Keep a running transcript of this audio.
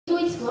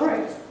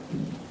explorers.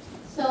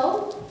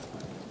 So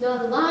the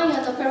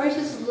lion, the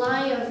ferocious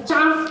lion,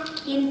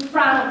 jumped in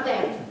front of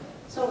them.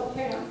 So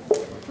here now.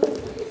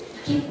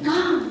 Keep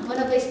calm. One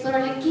of the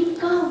explorers like, keep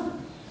calm.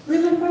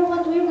 Remember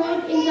what we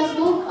read in the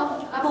book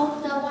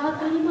about the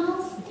wild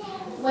animals?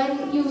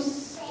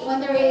 When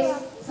there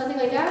is something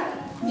like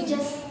that, you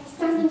just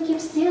stand and keep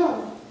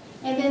still.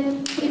 And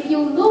then if you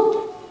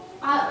look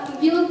on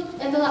the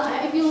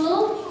eye, if you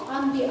look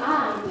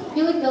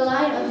the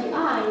lion on the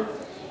eye,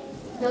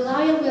 the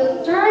lion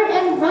will turn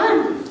and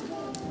run.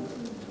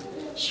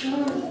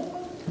 Sure.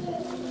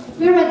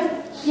 We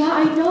read, yeah,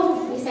 I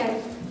know, he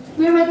said.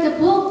 We read the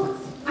book.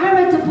 I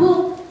read the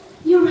book.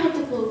 You read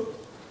the book.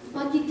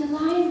 But did the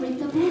lion read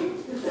the book?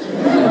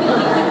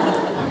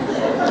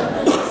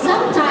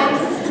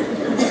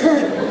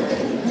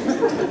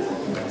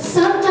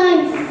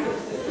 Sometimes,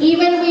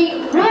 even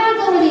we read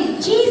already,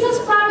 Jesus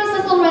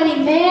promises already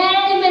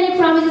many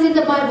promises in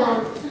the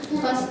Bible.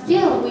 But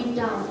still we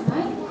doubt,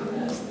 right?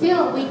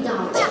 Still we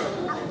doubt.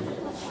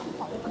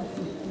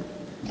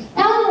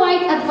 Ellen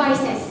White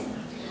advises,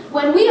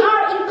 when we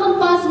are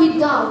encompassed with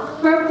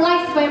doubt,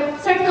 perplexed by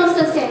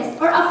circumstances,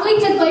 or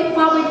afflicted by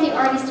poverty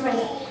or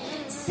distress,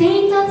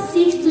 Satan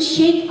seeks to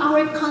shake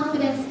our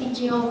confidence in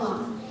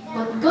Jehovah.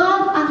 But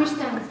God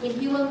understands if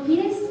He will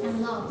pities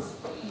and loves.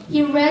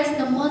 He reads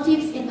the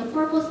motives and the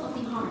purpose of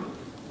the heart.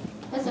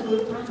 That's a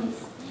good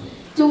promise.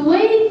 To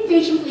wait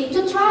patiently,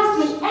 to trust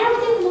when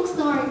everything looks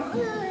dark,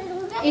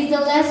 is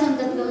the lesson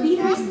that the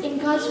leaders in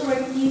God's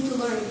Word need to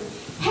learn.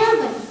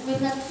 Heaven will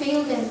not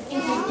fail them in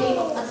the day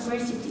of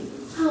adversity.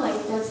 I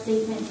like that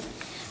statement.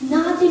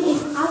 Nothing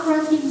is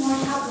apparently more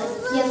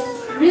helpless, yet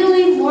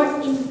really more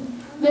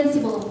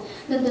invincible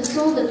than the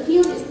soul that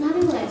feels is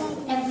nothing less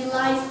and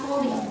relies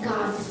wholly on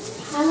God.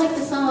 I like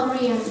the song of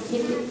Rian.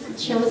 It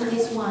shows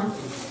this one.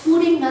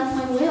 Putting not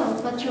my will,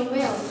 but your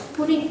will.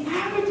 Putting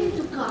everything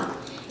to God.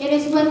 It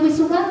is when we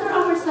surrender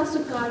ourselves to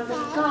God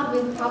that God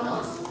will help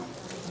us.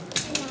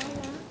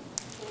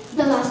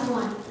 The last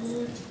one.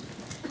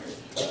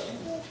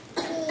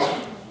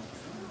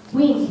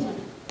 Wind.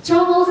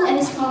 Troubles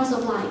and storms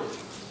of life.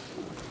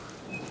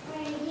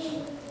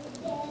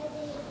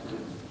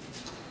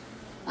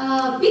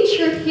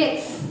 Picture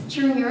hits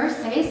Junior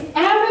says,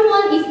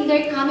 everyone is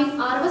either coming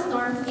out of a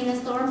storm, in a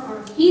storm,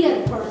 or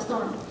headed for a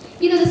storm.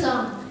 You know the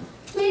song?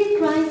 With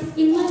Christ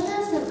in my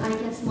vessel, I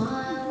can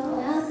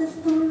smile at the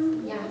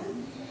storm. Yeah.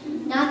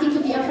 Nothing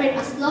to be afraid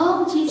as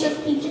long Jesus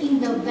is in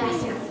the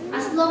vessel.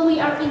 As long we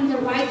are in the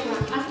right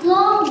track. As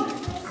long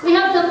we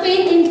have the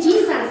faith in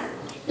Jesus,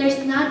 there's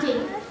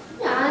nothing.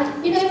 Yeah.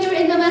 You know, if you're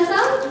in the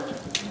vessel,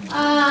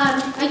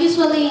 I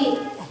usually,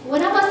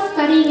 when I was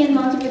studying in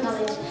Mountain View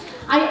College,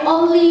 I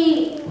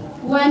only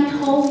went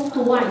home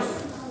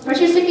twice.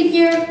 First year, second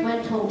year,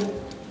 went home.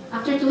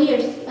 After 2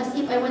 years, as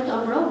if I went to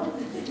abroad.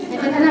 And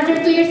then another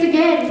 2 years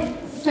again.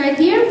 Third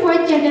year,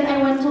 fourth year, then I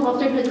went home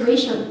after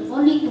graduation.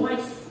 Only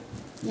twice.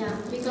 Yeah,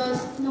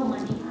 because no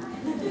money.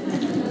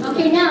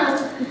 Okay, now,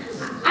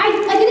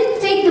 I didn't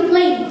take the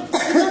plane.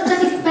 It's not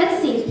that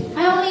expensive.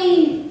 I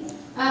only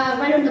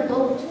ride on the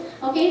boat.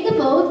 Okay, in the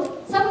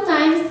boat,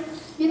 sometimes,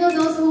 you know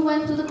those who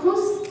went to the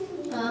cruise?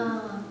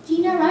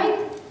 Tina,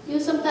 right? You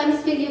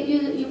sometimes feel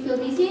you feel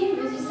dizzy,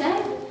 you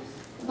sad,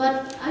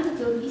 but I don't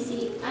feel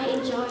dizzy. I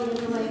enjoy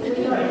it when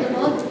you're in the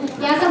boat.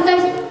 Yeah,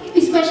 sometimes,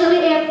 especially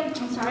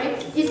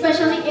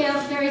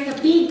if there is a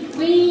big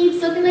wave,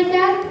 something like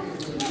that.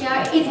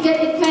 Yeah, it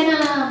kind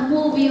of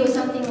move you,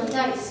 something like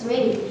that. It's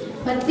wave.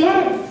 But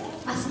then,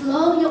 as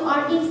long you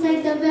are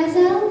inside the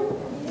vessel,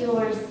 you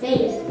are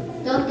safe.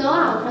 Don't go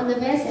out from the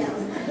vessel,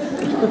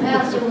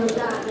 else you will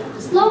die.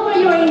 As long as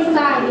you are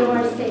inside, you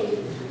are safe.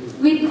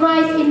 With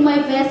Christ in my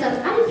vessel,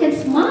 I can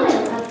smile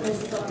at the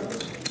storm.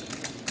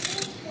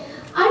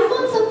 I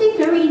found something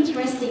very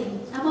interesting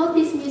about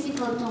this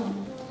musical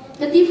tone.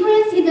 The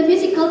difference in the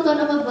musical tone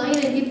of a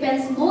violin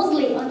depends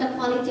mostly on the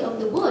quality of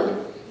the wood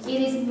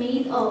it is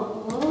made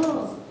of.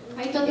 Oh,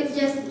 I thought it's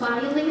just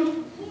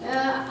violin.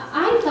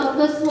 I thought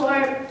those who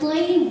are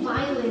playing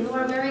violin, who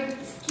are very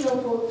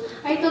skillful,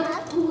 I thought,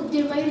 oh,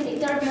 they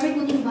are very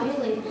good in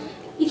violin.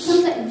 It's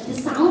sometimes, the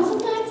sound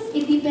sometimes,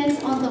 it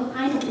depends on the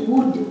kind of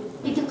wood.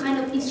 It's the kind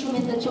of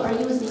instrument that you are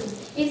using.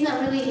 It's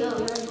not really, oh,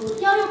 you're good.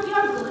 Yeah, you're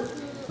good.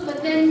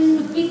 But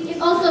then, it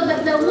also,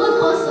 the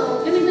wood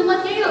also, I mean, the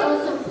material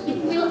also,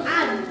 it will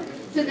add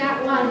to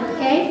that one,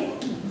 okay?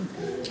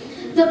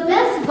 The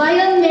best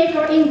violin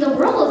maker in the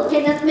world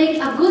cannot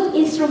make a good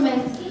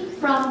instrument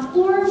from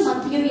poor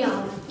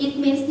material. It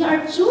means they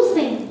are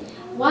choosing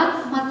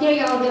what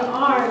material they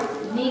are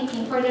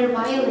making for their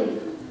violin.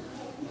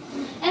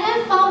 And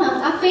I found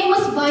out a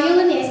famous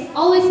violinist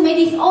always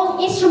made his own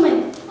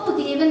instrument. Oh,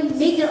 they even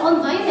make their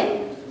own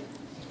violin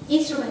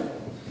instrument.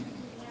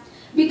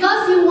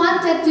 Because he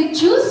wanted to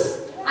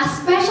choose a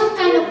special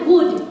kind of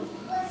wood,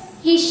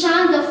 he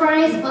shunned the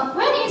forest, but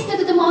went instead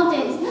to the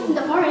mountains. Not in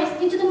the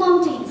forest, into the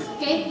mountains.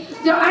 Okay?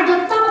 There are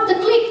the top of the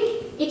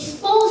cliff,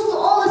 exposed to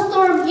all the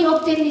storm, he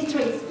obtained these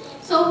trees.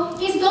 So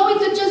he's going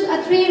to choose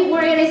a tree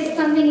where it is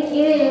something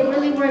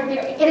really where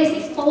it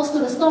is exposed to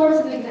the storms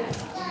and like that.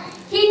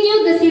 He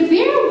knew the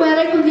severe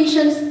weather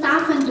conditions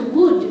toughen the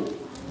wood.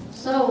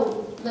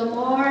 So the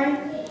more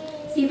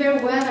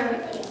severe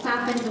weather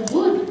toughens the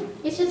wood,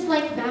 it's just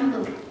like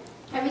bamboo.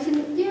 Have you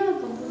seen? Do you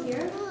have bamboo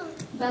here?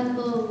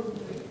 Bamboo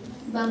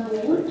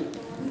wood?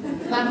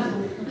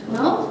 Bamboo.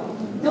 No?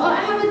 No, I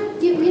have it.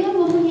 Do you have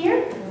bamboo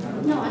here?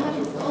 No, I have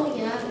it. Oh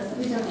yeah,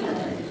 we don't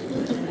have it.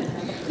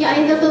 Yeah,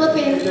 in the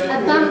Philippines,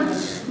 bamboo.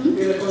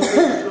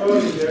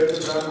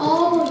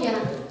 Oh yeah,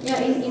 yeah,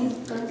 in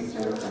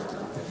conservatoire.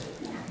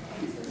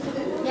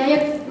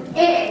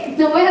 Yeah,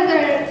 the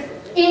weather,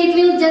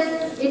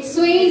 it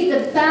sways the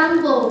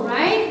bamboo,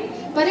 right?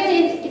 But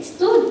then it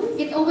stood,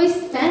 it always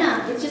stand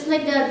up. It's just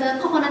like the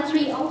coconut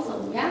tree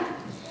also, yeah?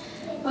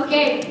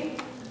 Okay.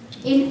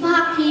 In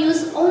fact, he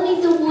used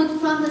only the wood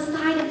from the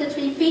side of the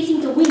tree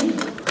facing the wind.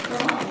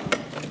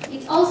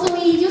 It also,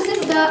 he uses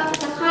the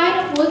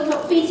kind of wood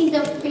facing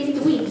the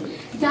wind.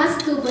 Thus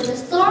too, but the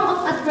storm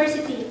of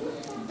adversity,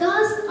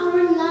 does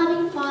our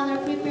loving Father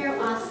prepare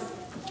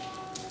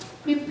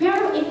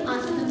in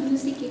us the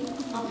music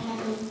of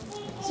heaven.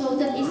 So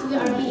that is we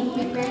are being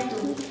prepared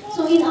to.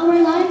 So in our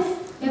lives,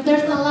 if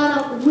there's a lot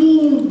of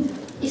wind,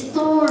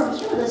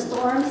 storms, you know the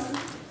storms,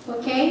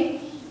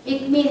 okay?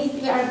 It means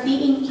we are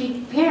being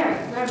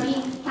prepared, we are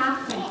being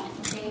toughened,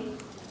 okay?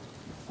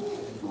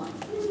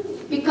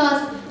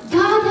 Because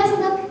God has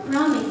not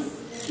promised.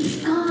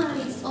 God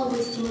is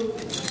always true.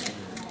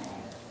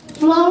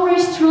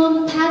 Flowers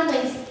strewn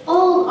pathways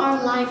all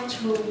our life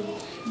through.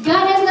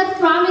 God has not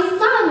promised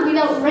sun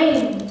without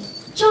rain,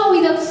 joy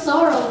without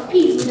sorrow,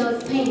 peace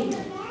without pain.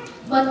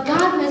 But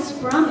God has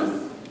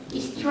promised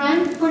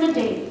strength for the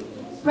day,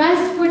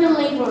 rest for the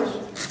labor,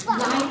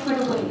 light for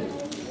the way,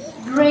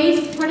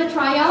 grace for the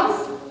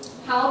trials,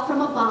 help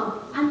from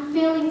above,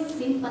 unfailing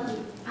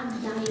sympathy,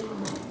 undying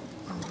love.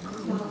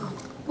 Wow.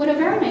 What a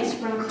very nice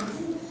promise.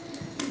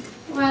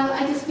 Well,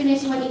 I just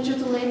finished my intro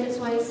too late, that's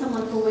why it's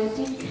somewhat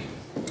poetic.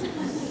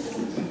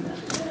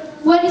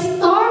 When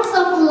storms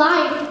of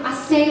life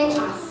assail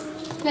us,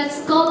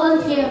 let's call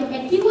on Him,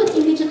 and He would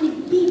immediately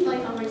be by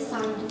our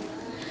side.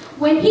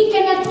 When we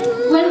cannot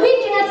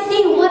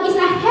see what is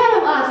ahead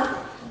of us,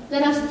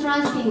 let us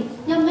trust Him.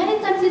 Yeah, many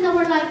times in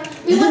our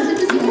life, we wanted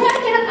to see, but I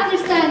cannot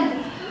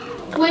understand.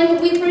 When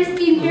we first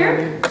came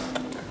here,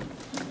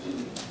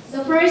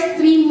 the first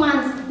 3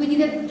 months, we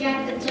didn't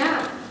get a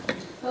job.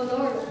 Oh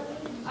Lord,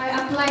 I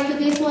applied to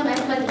this one, I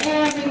applied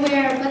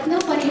everywhere, but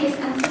nobody is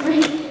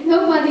answering,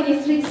 nobody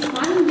is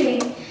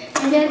responding.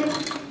 And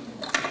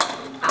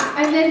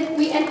then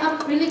we end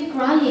up really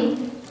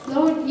crying.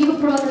 Lord, you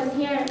brought us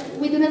here.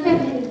 We do not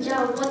have any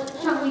job. What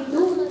shall we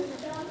do?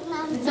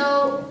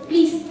 So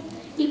please,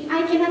 if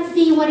I cannot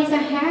see what is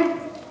ahead,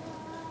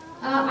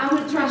 I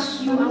will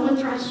trust you. I will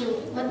trust you.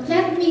 But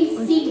let me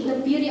see the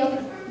beauty of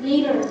it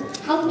later.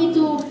 Help me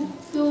to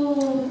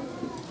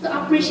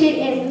appreciate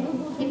it.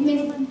 It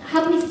means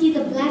help me see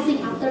the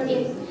blessing after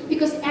it.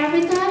 Because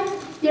every time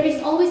there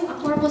is always a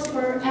purpose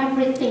for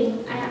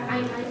everything.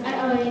 I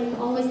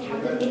always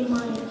have that in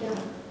mind. Yeah.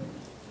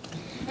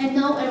 And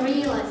now I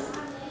realize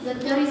that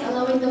God is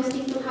allowing those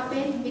things to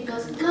happen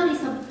because God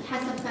has a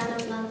better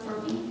plan for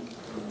me.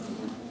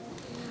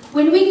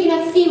 When we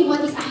cannot see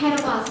what is ahead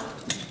of us,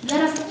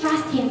 let us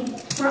trust Him.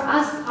 For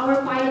us,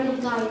 our pilot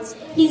and guide,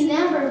 He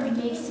never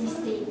makes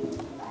mistakes.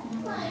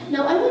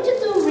 Now I want you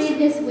to read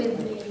this with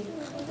me.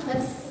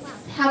 Let's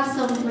have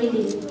some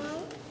reading.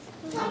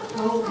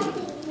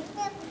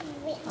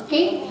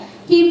 Okay?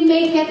 He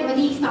maketh,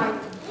 ready, start.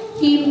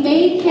 He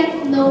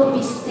maketh no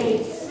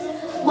mistakes.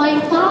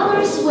 My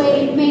Father's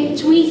way may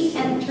twist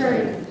and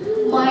turn.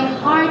 My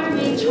heart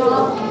may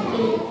throb and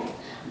ache.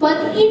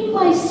 But in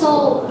my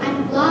soul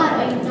I'm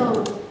glad I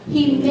know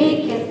He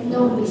maketh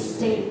no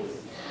mistake.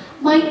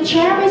 My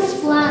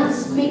cherished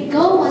plans may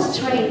go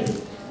astray.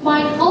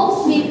 My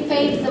hopes may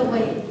fade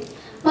away.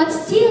 But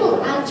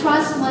still I'll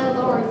trust my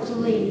Lord to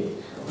lead,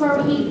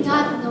 for He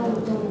doth know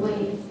the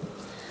way.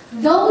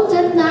 Though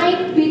the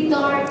night be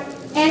dark,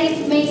 and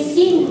it may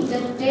seem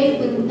that day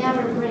will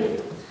never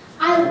break,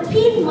 I'll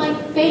pin my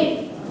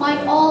faith,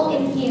 my all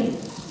in Him.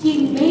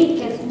 He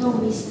maketh no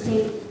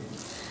mistake.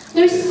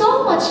 There's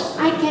so much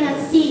I cannot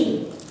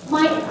see.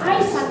 My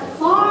eyes are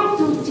far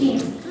too dim.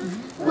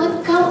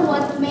 But come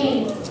what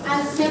may,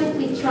 I'll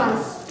simply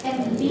trust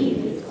and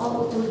leave it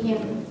all to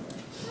Him.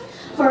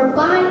 For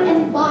by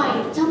and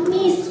by the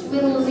mist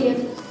will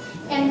lift,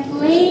 and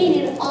plain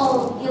it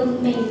all He'll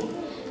make.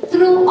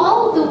 Through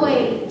all the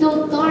way,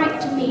 though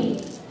dark to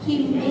me,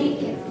 He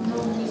maketh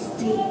no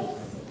mistake.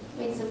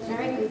 It's a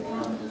very good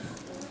promise.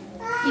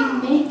 He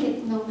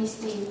maketh no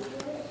mistake.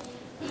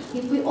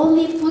 If we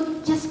only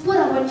just put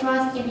our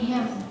trust in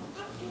Him,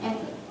 and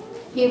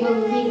He will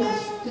lead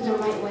us to the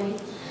right way.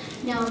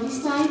 Now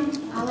this time,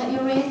 I'll let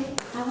you read.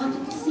 I want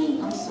you to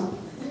sing also.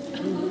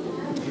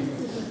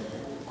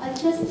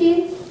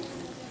 Justin,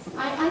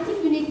 I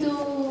think you need to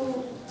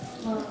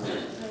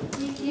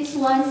this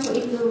one so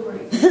it will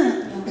work.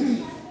 Yeah.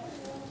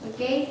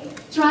 Okay?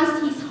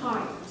 Trust His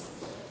heart.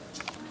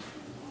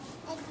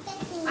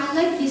 I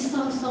like this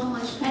song so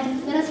much,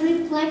 and let us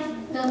reflect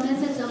the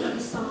message of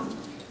this song.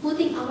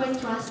 putting our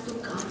trust to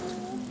God.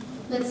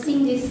 Let's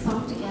sing this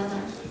song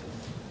together.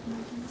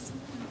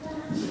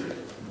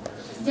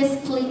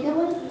 Just click that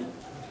one.